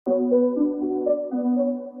She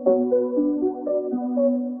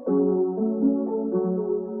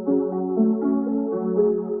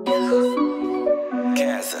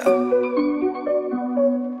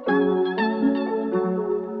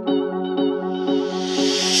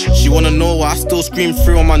wanna know why I still scream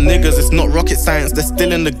through on my niggas. It's not rocket science, they're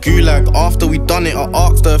still in the gulag. After we done it, I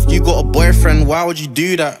asked her, if you got a boyfriend, why would you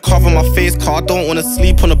do that? Cover my face, car, I don't wanna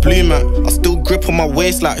sleep on a blue mat. I still grip on my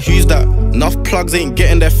waist like, who's that? Enough plugs ain't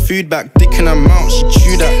getting their food back. Dick in her mouth, she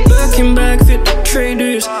chew that. Birkin bag, fit the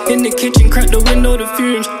traders. In the kitchen, crack the window, the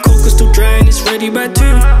fumes. Coke is still dry and it's ready by 2.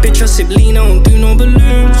 Bitch, I sip lean, I don't do no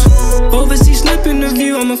balloons. Overseas snipping the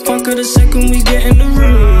view, I'ma fuck her the second we get in the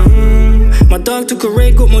room. My dog took a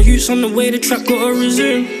raid, got more use on the way, the track gotta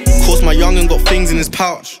resume. Course my young'un got things in his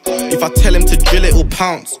pouch. If I tell him to drill it, he'll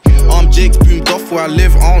pounce. Arm Jake's boomed off where I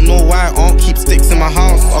live, I don't know why I don't keep sticks in my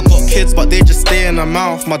house. I got kids but they just stay in their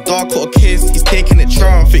mouth. My dog caught a case, he's taking it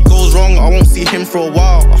trial. If it goes wrong, I won't see him for a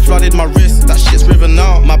while. I flooded my wrist, that shit's river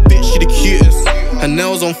now. My bitch, she the cutest. Her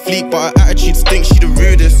nails on fleek but her attitude stinks, she the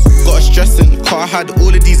rudest. Got her stressing, cause I had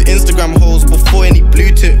all of these Instagram hoes before any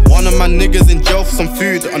blue tip. One of my niggas in jail for some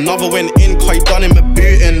food, another went in cause he done him a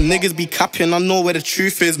booting. Niggas be capping, I know where the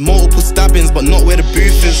truth is. Multiple stabbings but not where the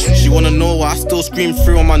booth is. She wanna know why I still scream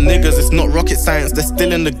through on my niggas. It's not rocket science, they're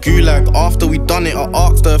still in the gulag. After we done it, I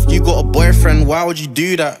asked her, if you got a boyfriend, why would you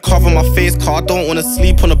do that? Cover my face, car, I don't wanna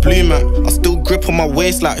sleep on a blue mat. I still grip on my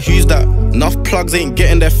waist like, who's that? Enough plugs ain't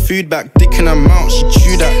getting their food back. Dick in her mouth, she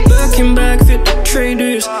chew that. Birkin bag, fit the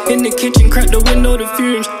traders. In the kitchen, crack the window, the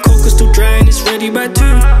fumes. Coke is still dry and it's ready by 2.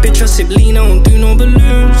 Bitch, I sip lean, I don't do no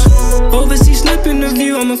balloons. Overseas snipping the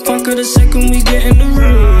view, I'ma fuck her the second we get in the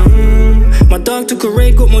room. My dog took a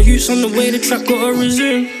raid, got more use on the way, the track gotta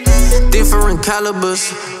resume. Different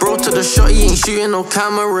calibers, bro to the shot, he ain't shooting no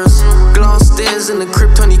cameras. Glass stairs in the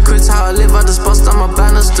crib, 20 quid's how I live, I just bust down my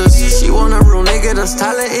banisters. She want a real nigga that's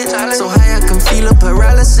talented, so high I can feel a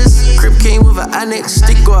paralysis. Crib came with an annex,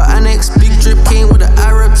 stick got an annex. Big drip came with the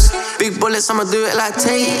Arabs. Big bullets, I'ma do it like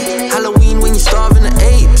Tate. Halloween when you starving the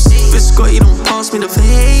apes. Biscotti don't pass me the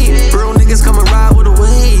vape. Real niggas come and ride with a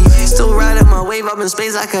wave. Still riding my wave up in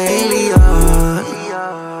space like an alien.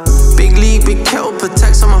 Big league, big kettle,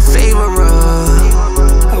 protects on my favorite.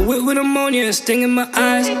 I whip with ammonia and sting in my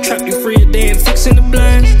eyes. Trap you free a day and fixing the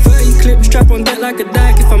blinds. 30 clips, strap on deck like a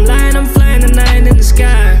dyke. If I'm lying, I'm flying the night in the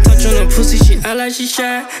sky. Touch on her pussy, she act like she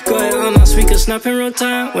shy. Go ahead on my speaker, snap in real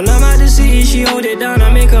time. When I'm out the city, she hold it down.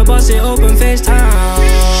 I make her boss it open,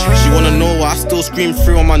 FaceTime. She wanna know why I still scream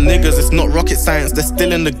through on my niggas. It's not rocket science, they're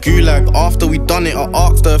still in the gulag. After we done it, I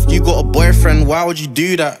asked her, if you got a boyfriend, why would you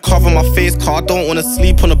do that? Cover my face, car, I don't wanna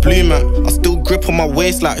sleep on a blue mat. I still grip on my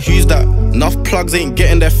waist like, who's that? Enough plugs ain't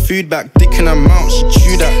getting their food back. Dick in her mouth, she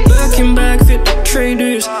chew that. Birkin bag, fit the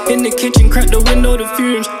traders. In the kitchen, crack the window, the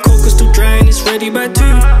fumes. Coke is still dry and it's ready by 2.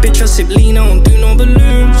 Bitch, I sip lean, I don't do no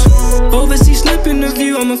balloons. Overseas snipping the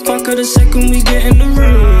view, I'ma fuck her the second we get in the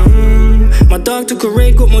room. My dog took a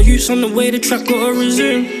raid, got more use on the way, the track gotta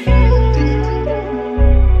resume.